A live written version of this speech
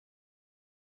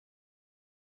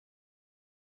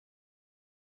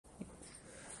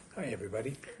Hi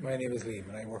everybody, my name is Liam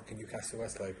and I work in Newcastle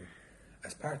West Library.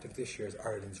 As part of this year's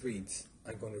Ireland's Reads,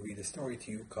 I'm going to read a story to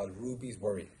you called Ruby's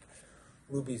Worry.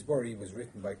 Ruby's Worry was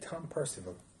written by Tom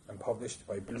Percival and published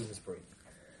by Bloomsbury.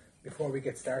 Before we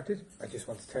get started, I just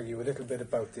want to tell you a little bit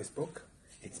about this book,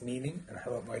 its meaning and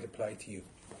how it might apply to you.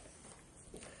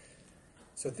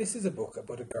 So this is a book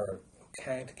about a girl who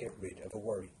can't get rid of a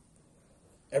worry.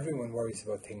 Everyone worries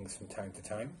about things from time to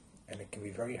time and it can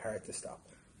be very hard to stop.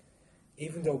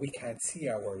 Even though we can't see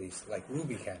our worries like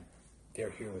Ruby can,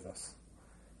 they're here with us.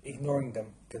 Ignoring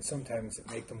them can sometimes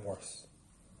make them worse.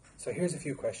 So here's a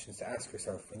few questions to ask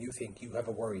yourself when you think you have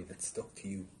a worry that's stuck to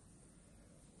you.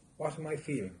 What am I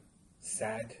feeling?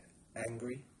 Sad,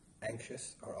 angry,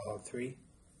 anxious, or all three?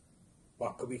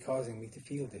 What could be causing me to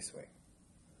feel this way?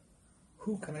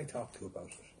 Who can I talk to about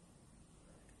it?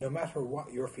 No matter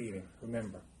what you're feeling,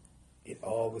 remember, it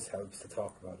always helps to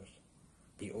talk about it.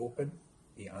 Be open,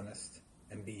 be honest,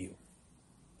 and be you.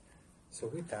 So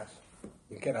with that,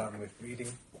 we'll get on with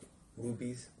reading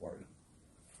Ruby's Worry.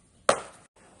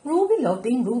 Ruby loved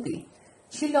being Ruby.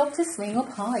 She loved to swing up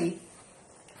high.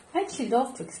 And she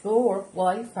loved to explore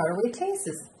wild, faraway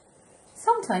places.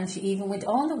 Sometimes she even went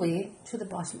all the way to the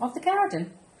bottom of the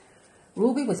garden.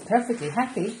 Ruby was perfectly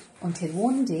happy until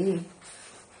one day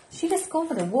she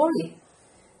discovered a worry.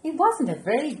 It wasn't a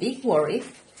very big worry.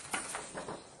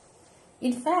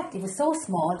 In fact, it was so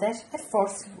small that at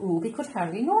first Ruby could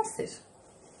hardly notice it.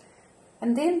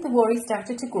 And then the worry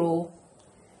started to grow.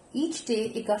 Each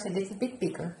day it got a little bit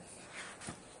bigger.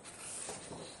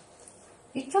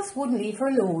 It just wouldn't leave her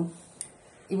alone.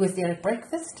 It was there at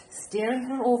breakfast, staring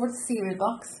her over the cereal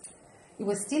box. It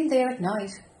was still there at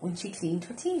night when she cleaned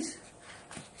her teeth.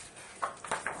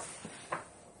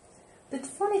 The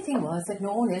funny thing was that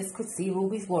no one else could see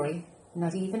Ruby's worry,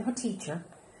 not even her teacher.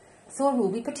 So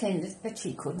Ruby pretended that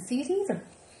she couldn't see it either.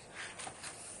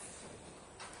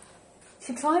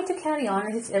 She tried to carry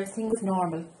on as if everything was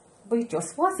normal, but it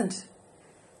just wasn't.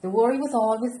 The worry was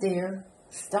always there,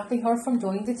 stopping her from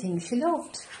doing the things she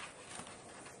loved.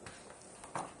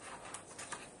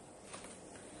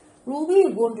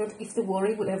 Ruby wondered if the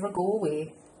worry would ever go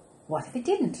away. What if it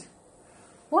didn't?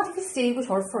 What if it stayed with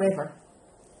her forever?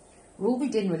 Ruby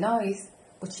didn't realise,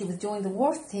 but she was doing the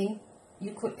worst thing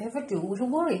you could ever do with a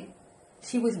worry.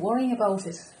 She was worrying about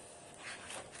it.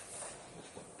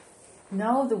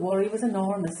 Now the worry was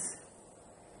enormous.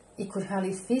 It could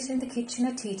hardly fit in the kitchen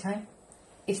at tea time.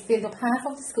 It filled up half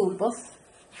of the school bus.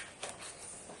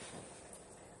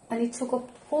 And it took up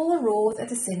whole rows at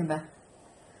the cinema.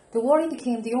 The worry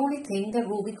became the only thing that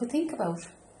Ruby could think about.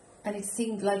 And it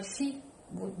seemed like she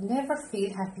would never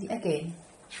feel happy again.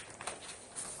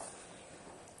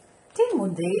 Then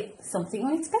one day, something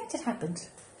unexpected happened.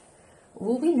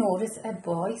 Ruby noticed a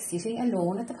boy sitting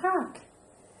alone at the park.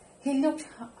 He looked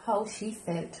how she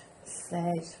felt,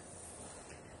 sad.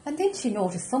 And then she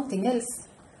noticed something else,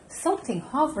 something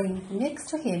hovering next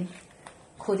to him.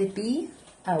 Could it be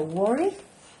a worry?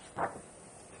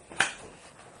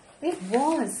 It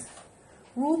was.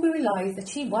 Ruby realised that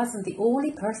she wasn't the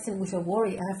only person with a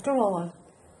worry after all.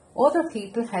 Other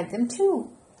people had them too.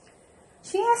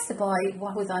 She asked the boy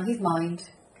what was on his mind.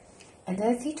 And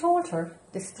as he told her,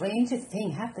 the strangest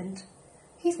thing happened.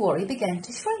 His worry began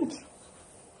to shrink.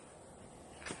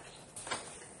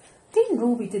 Then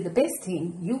Ruby did the best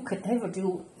thing you could ever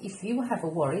do if you have a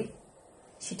worry.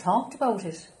 She talked about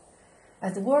it.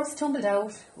 As the words tumbled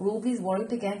out, Ruby's worry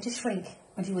began to shrink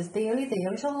and he was barely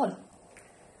there at all.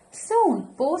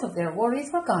 Soon, both of their worries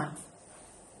were gone.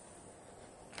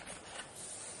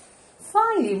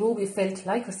 Finally, Ruby felt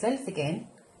like herself again.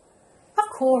 Of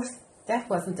course, that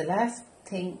wasn't the last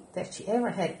thing that she ever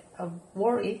had a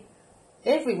worry.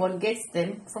 Everyone gets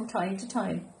them from time to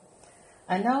time.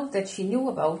 And now that she knew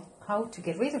about how to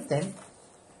get rid of them,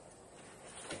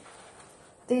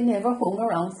 they never hung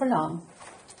around for long.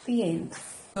 The end.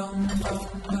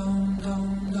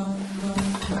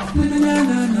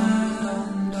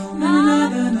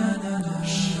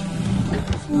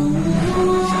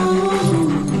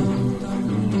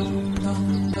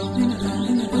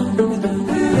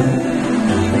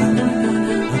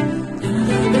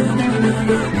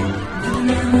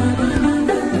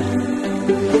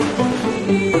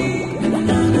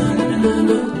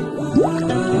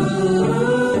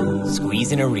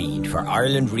 Squeeze in a read for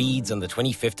Ireland Reads on the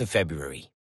 25th of February.